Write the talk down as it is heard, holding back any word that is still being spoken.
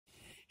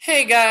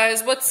Hey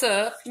guys, what's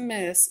up?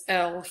 Miss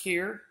L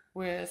here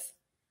with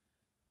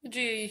the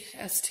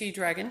GST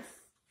Dragon.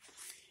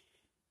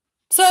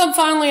 So I'm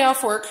finally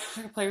off work.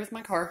 I can play with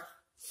my car.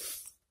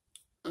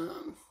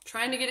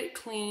 Trying to get it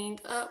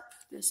cleaned up.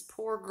 This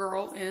poor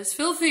girl is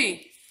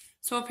filthy.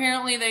 So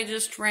apparently they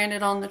just ran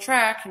it on the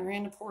track and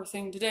ran the poor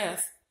thing to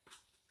death.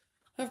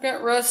 I've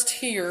got rust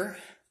here.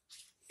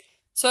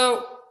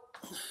 So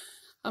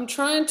I'm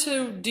trying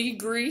to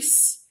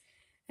degrease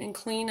and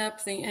clean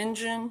up the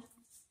engine.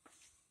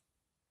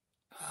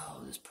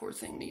 Oh, this poor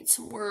thing needs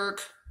some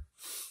work.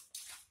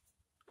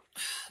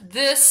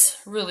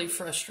 This really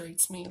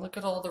frustrates me. Look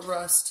at all the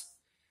rust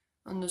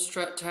on the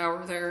strut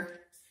tower there.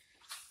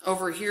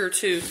 Over here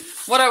too.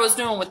 What I was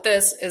doing with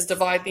this is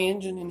divide the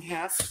engine in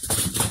half.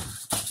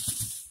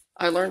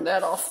 I learned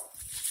that off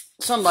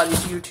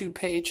somebody's YouTube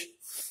page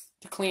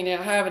to clean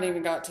it. I haven't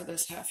even got to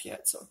this half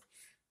yet, so I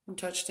haven't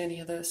touched any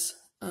of this.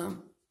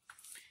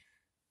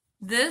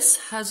 This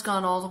has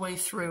gone all the way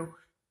through.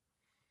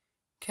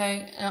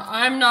 Okay, now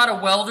I'm not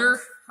a welder.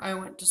 I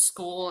went to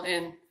school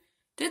and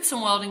did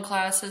some welding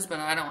classes, but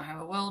I don't have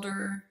a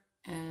welder,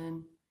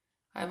 and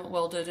I haven't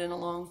welded in a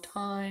long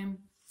time.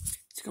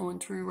 It's going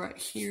through right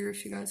here,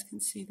 if you guys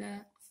can see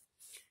that.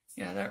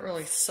 Yeah, that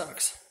really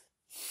sucks.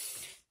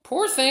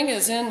 Poor thing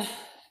is in,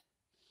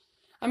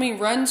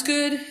 runs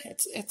good.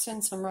 It's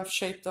in some rough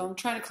shape, though. I'm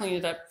trying to clean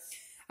it up.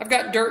 I've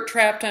got dirt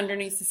trapped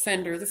underneath the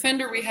fender. The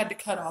fender we had to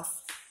cut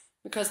off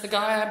because the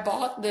guy I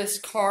bought this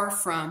car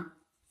from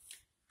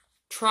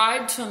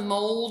tried to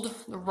mold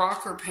the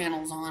rocker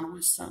panels on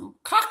with some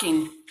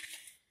caulking.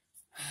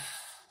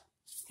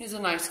 He's a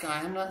nice guy.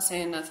 I'm not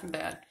saying nothing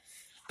bad.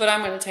 But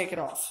I'm going to take it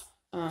off.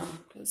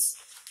 Because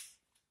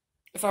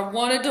if I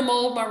wanted to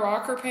mold my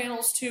rocker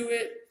panels to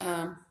it,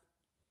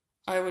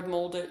 I would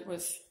mold it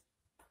with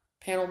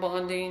panel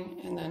bonding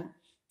and then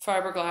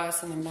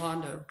fiberglass and then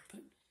Bondo.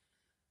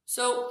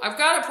 So I've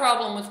got a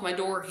problem with my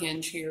door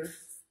hinge here.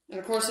 And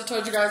of course I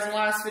told you guys in the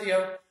last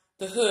video,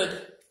 the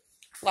hood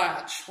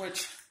latch,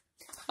 which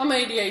I'm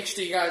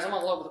ADHD, guys. I'm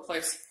all over the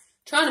place.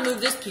 Trying to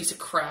move this piece of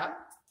crap,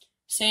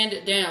 sand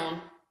it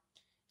down,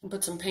 and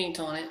put some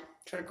paint on it.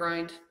 Try to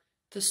grind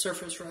this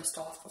surface rust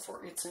off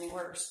before it gets any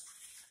worse.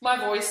 My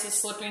voice is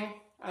slipping.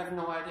 I have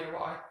no idea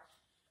why.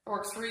 I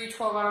work 3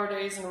 12-hour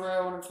days in a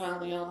row and I'm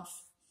finally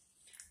off.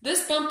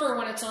 This bumper,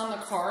 when it's on the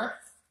car,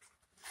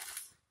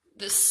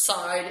 this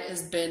side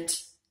is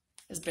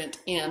bent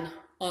in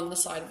on the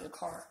side of the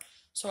car.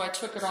 So I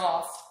took it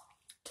off.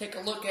 Take a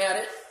look at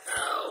it.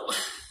 Oh,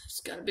 it's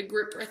got a big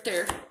grip right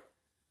there.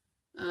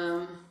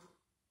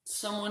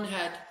 Someone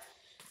had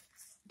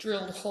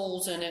drilled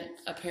holes in it,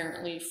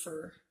 apparently,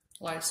 for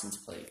license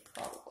plate,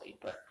 probably.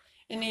 But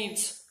it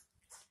needs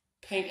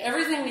paint.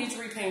 Everything needs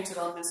repainted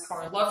on this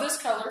car. I love this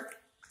color.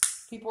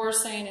 People are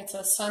saying it's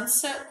a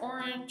sunset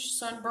orange,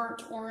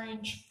 sunburnt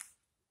orange.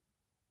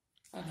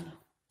 I don't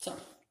know.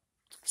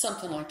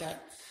 Something like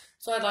that.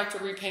 So I'd like to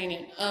repaint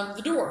it.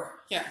 The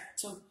door. Yeah.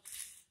 So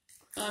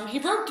he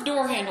broke the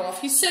door handle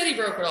off. He said he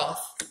broke it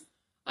off.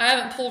 I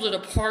haven't pulled it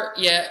apart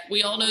yet.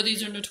 We all know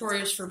these are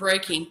notorious for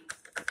breaking.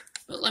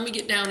 But let me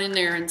get down in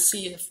there and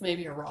see if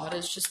maybe a rod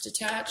is just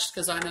attached,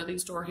 because I know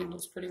these door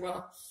handles pretty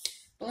well.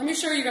 But let me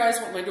show you guys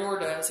what my door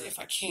does, if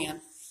I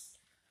can.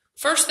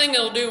 First thing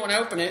it'll do when I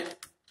open it,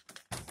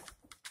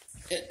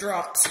 it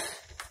drops.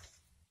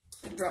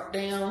 It dropped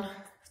down.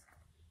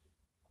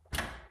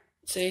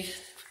 See?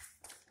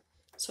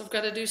 So I've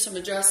got to do some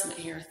adjustment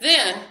here.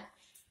 Then,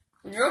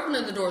 when you're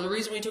opening the door, the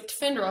reason we took the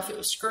fender off, it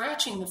was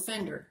scratching the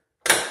fender.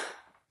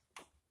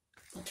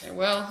 Okay,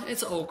 well,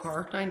 it's an old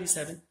car,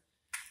 97.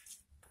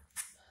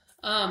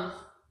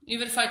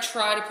 Even if I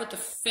try to put the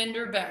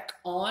fender back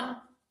on,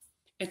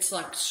 it's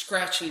like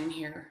scratching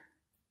here.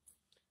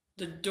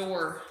 The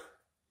door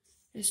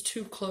is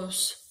too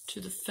close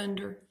to the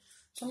fender.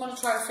 So I'm going to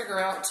try to figure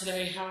out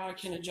today how I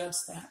can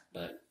adjust that.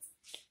 But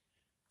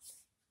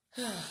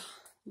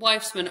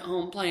wife's been at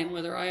home playing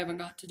with her. I haven't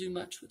got to do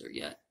much with her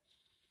yet.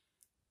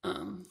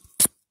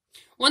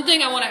 One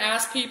thing I want to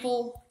ask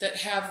people that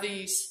have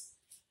these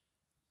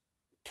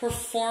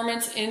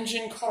performance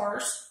engine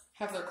cars,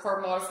 have their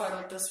car modified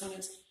like this one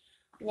is,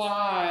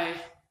 why,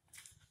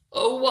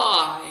 oh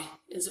why,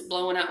 is it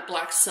blowing out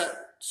black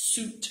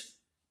soot,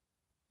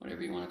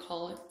 whatever you want to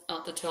call it,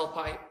 out the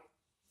tailpipe?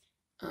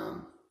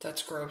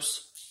 That's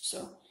gross.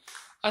 So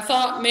I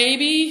thought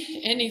maybe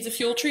it needs a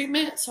fuel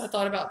treatment, so I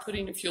thought about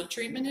putting a fuel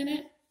treatment in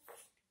it.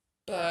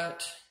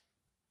 But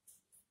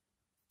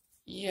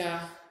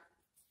yeah,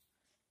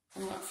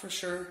 I'm not for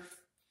sure.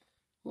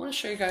 I want to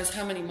show you guys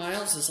how many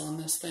miles is on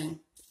this thing.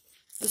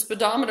 The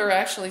speedometer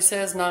actually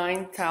says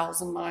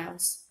 9,000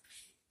 miles.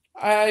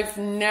 I've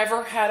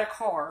never had a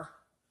car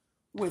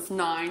with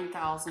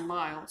 9,000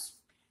 miles.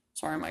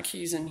 Sorry, my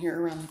key's in here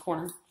around the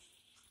corner.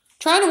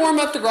 Trying to warm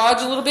up the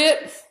garage a little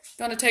bit.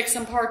 Gonna take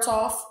some parts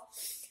off.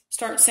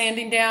 Start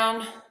sanding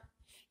down.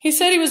 He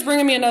said he was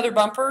bringing me another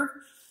bumper,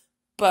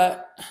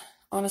 but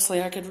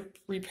honestly, I could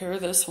repair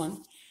this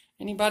one.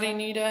 Anybody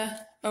need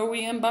a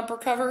OEM bumper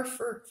cover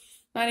for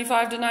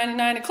 $95 to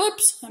 $99 a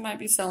clips? I might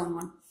be selling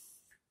one.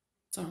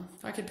 So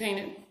I could paint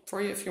it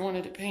for you if you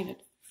wanted it painted.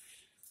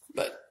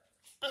 But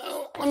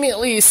let me at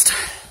least,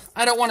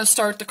 I don't want to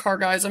start the car,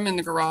 guys. I'm in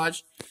the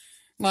garage.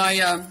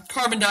 My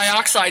carbon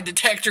dioxide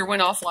detector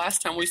went off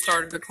last time we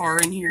started the car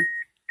in here.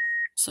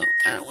 So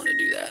I don't want to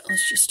do that.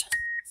 Let's just,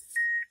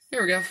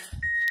 here we go.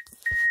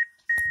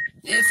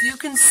 If you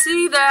can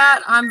see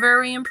that, I'm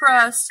very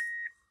impressed.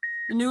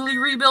 The newly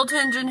rebuilt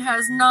engine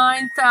has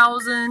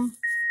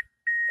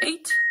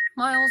 9,008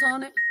 miles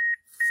on it.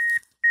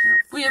 No,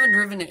 we haven't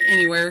driven it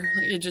anywhere.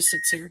 It just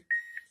sits here.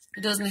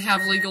 It doesn't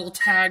have legal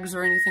tags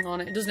or anything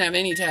on it. It doesn't have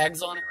any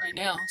tags on it right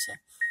now. So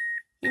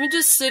even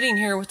just sitting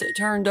here with it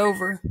turned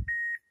over.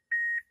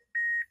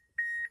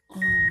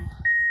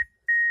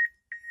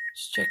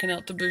 Just checking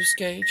out the boost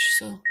gauge.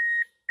 So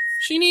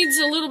she needs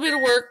a little bit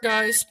of work,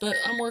 guys, but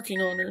I'm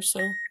working on her,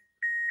 so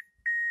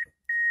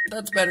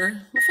that's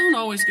better. My phone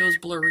always goes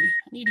blurry.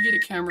 I need to get a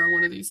camera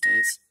one of these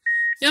days.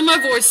 Yeah, my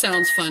voice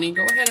sounds funny.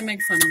 Go ahead and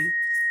make fun of me.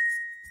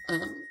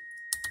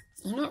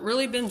 I've not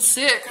really been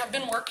sick. I've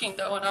been working,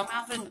 though, and I'm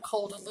having a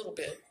cold a little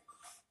bit.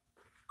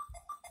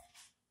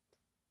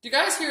 Do you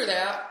guys hear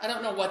that? I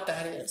don't know what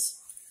that is.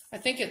 I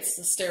think it's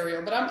the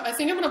stereo, but I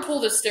think I'm going to pull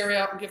this stereo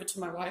out and give it to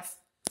my wife.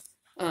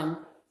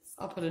 I'll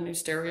put a new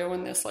stereo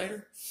in this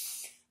later.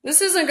 This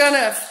isn't going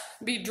to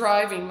be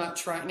driving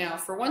much right now.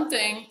 For one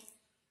thing,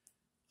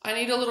 I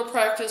need a little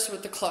practice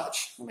with the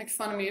clutch. Make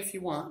fun of me if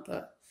you want,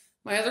 but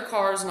my other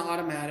car is an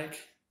automatic.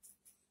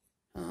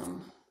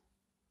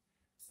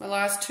 My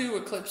last 2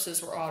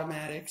 Eclipses were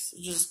automatics.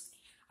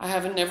 I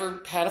haven't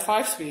never had a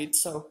 5-speed,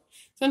 so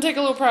it's going to take a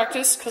little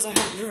practice because I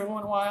haven't driven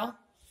one in a while.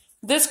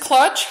 This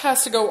clutch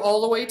has to go all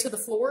the way to the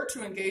floor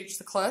to engage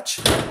the clutch,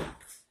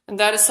 and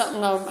that is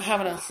something I'm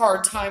having a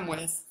hard time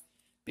with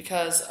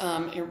because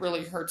it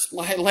really hurts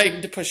my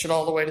leg to push it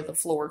all the way to the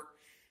floor.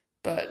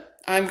 But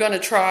I'm going to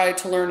try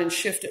to learn and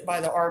shift it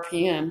by the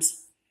RPMs.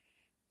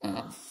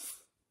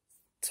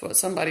 That's what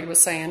somebody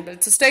was saying. But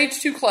it's a stage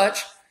 2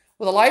 clutch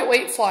with a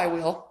lightweight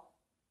flywheel.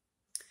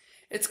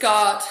 It's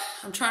got,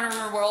 I'm trying to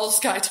remember what all this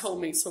guy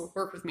told me, so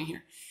work with me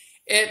here.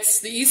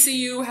 The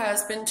ECU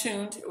has been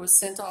tuned. It was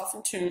sent off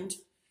and tuned.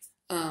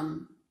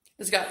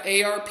 It's got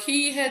ARP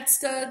head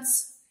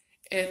studs.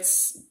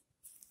 It's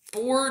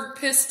bored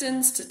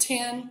pistons to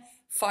 10,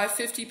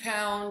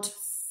 550-pound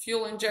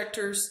fuel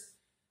injectors.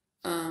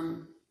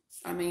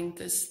 I mean,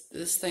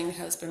 this thing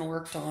has been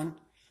worked on.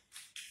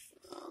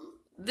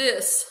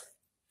 Let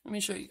me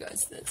show you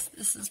guys this.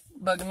 This is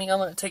bugging me. I'm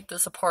going to take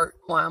this apart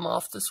while I'm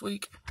off this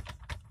week.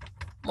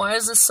 Why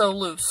is this so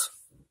loose?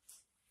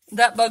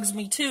 That bugs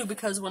me too,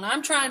 because when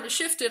I'm trying to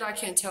shift it, I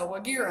can't tell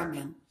what gear I'm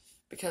in,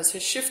 because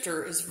his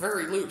shifter is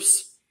very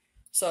loose.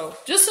 So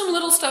just some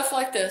little stuff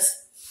like this.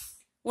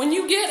 When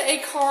you get a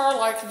car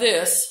like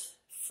this,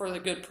 for the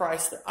good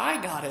price that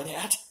I got it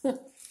at,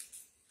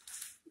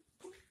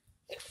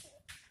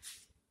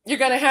 you're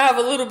going to have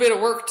a little bit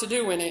of work to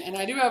do in it. And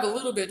I do have a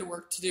little bit of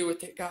work to do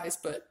with it, guys,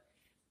 but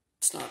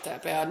it's not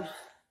that bad.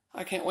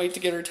 I can't wait to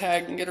get her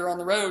tagged and get her on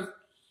the road.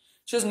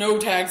 She has no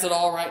tags at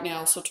all right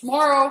now. So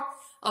tomorrow,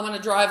 I'm going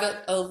to drive it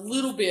a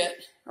little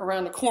bit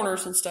around the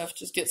corners and stuff,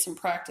 just get some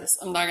practice.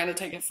 I'm not going to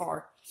take it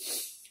far.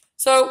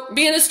 So,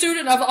 being a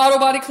student of auto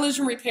body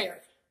collision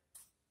repair,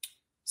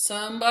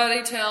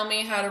 somebody tell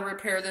me how to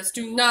repair this.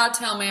 Do not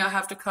tell me I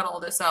have to cut all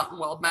this out and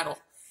weld metal.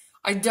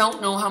 I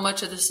don't know how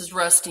much of this is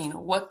rusting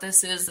or what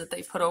this is that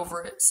they put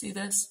over it. See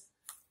this?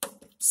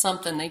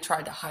 Something they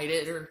tried to hide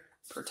it or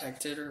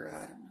protect it, or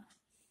I don't know.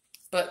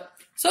 But,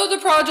 so the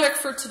project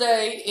for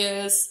today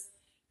is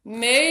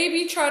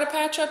maybe try to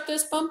patch up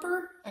this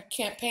bumper. I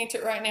can't paint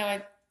it right now.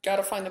 I got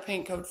to find the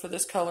paint code for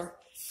this color.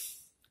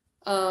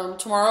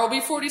 Tomorrow will be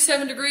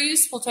 47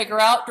 degrees. We'll take her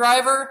out,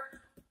 drive her,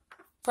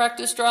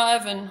 practice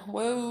drive, and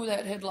whoa,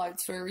 that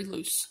headlight's very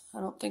loose.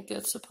 I don't think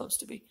that's supposed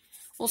to be.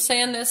 We'll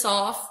sand this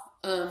off,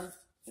 the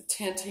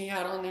tint he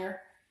had on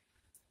there.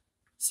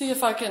 See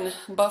if I can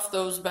buff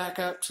those back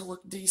up to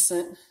look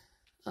decent.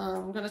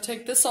 I'm going to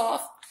take this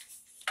off,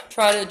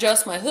 try to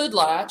adjust my hood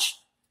latch,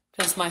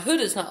 because my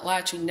hood is not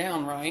latching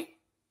down right.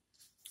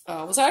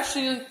 I was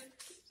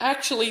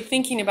actually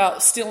thinking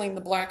about stealing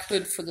the black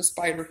hood for the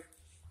Spider.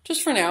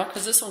 Just for now,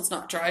 because this one's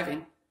not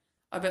driving.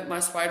 I bet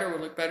my Spider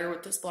would look better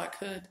with this black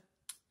hood.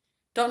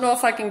 Don't know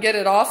if I can get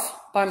it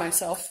off by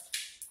myself,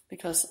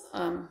 because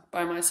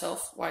by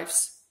myself,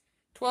 wife's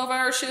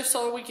 12-hour shifts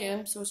all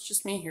weekend, so it's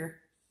just me here.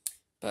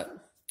 But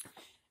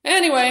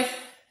anyway,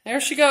 there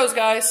she goes,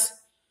 guys.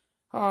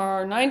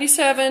 Our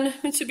 97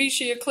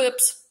 Mitsubishi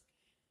Eclipse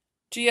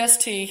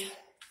GST.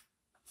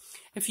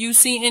 If you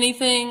see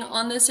anything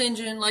on this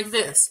engine like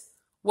this,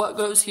 what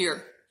goes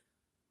here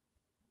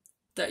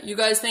that you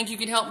guys think you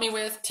can help me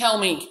with, tell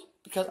me,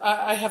 because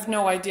I have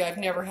no idea. I've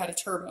never had a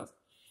turbo.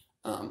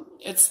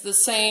 It's the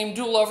same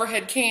dual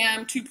overhead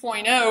cam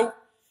 2.0.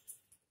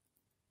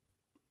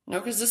 No,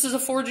 because this is a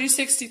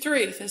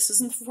 4G63. This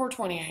isn't the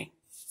 420A.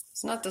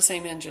 It's not the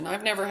same engine.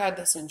 I've never had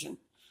this engine.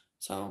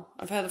 So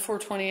I've had the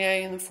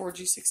 420A and the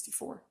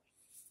 4G64.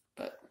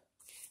 But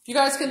if you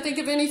guys can think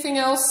of anything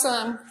else,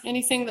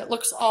 anything that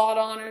looks odd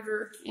on it,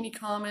 or any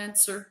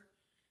comments, or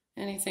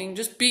anything.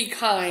 Just be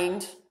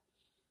kind.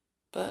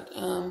 But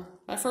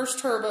my first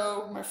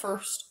turbo, my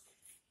first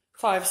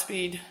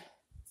 5-speed.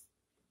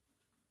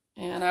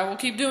 And I will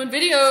keep doing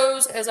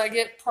videos as I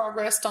get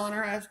progressed on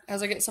her,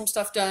 as I get some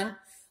stuff done.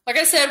 Like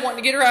I said,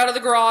 wanting to get her out of the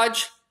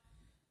garage.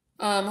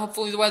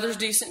 Hopefully the weather's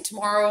decent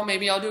tomorrow.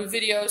 Maybe I'll do a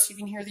video so you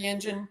can hear the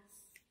engine.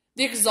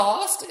 The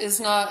exhaust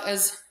is not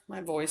as, my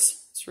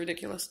voice, it's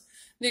ridiculous.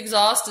 The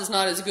exhaust is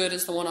not as good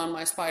as the one on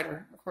my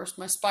Spider. Of course,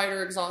 my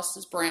Spider exhaust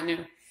is brand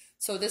new.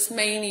 So this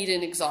may need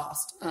an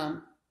exhaust.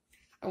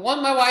 I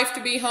want my wife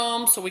to be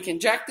home so we can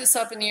jack this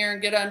up in the air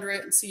and get under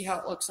it and see how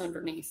it looks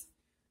underneath.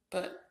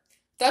 But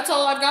that's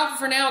all I've got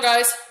for now,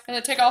 guys. I'm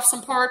going to take off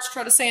some parts,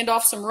 try to sand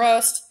off some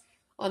rust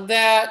on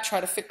that, try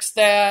to fix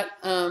that.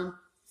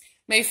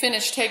 May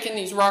finish taking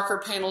these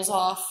rocker panels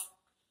off.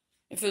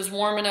 If it was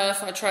warm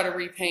enough, I'd try to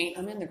repaint.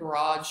 I'm in the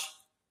garage.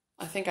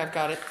 I think I've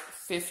got it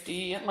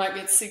 50. It might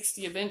get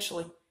 60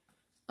 eventually.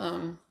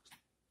 I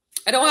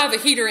don't have a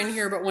heater in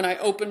here, but when I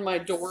open my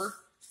door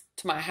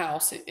to my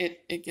house,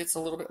 it gets a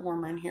little bit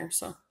warmer in here.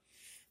 So,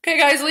 okay,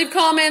 guys, leave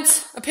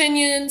comments,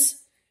 opinions.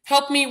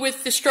 Help me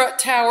with the strut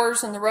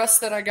towers and the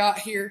rust that I got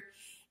here.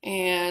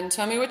 And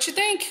tell me what you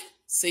think.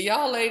 See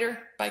y'all later.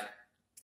 Bye.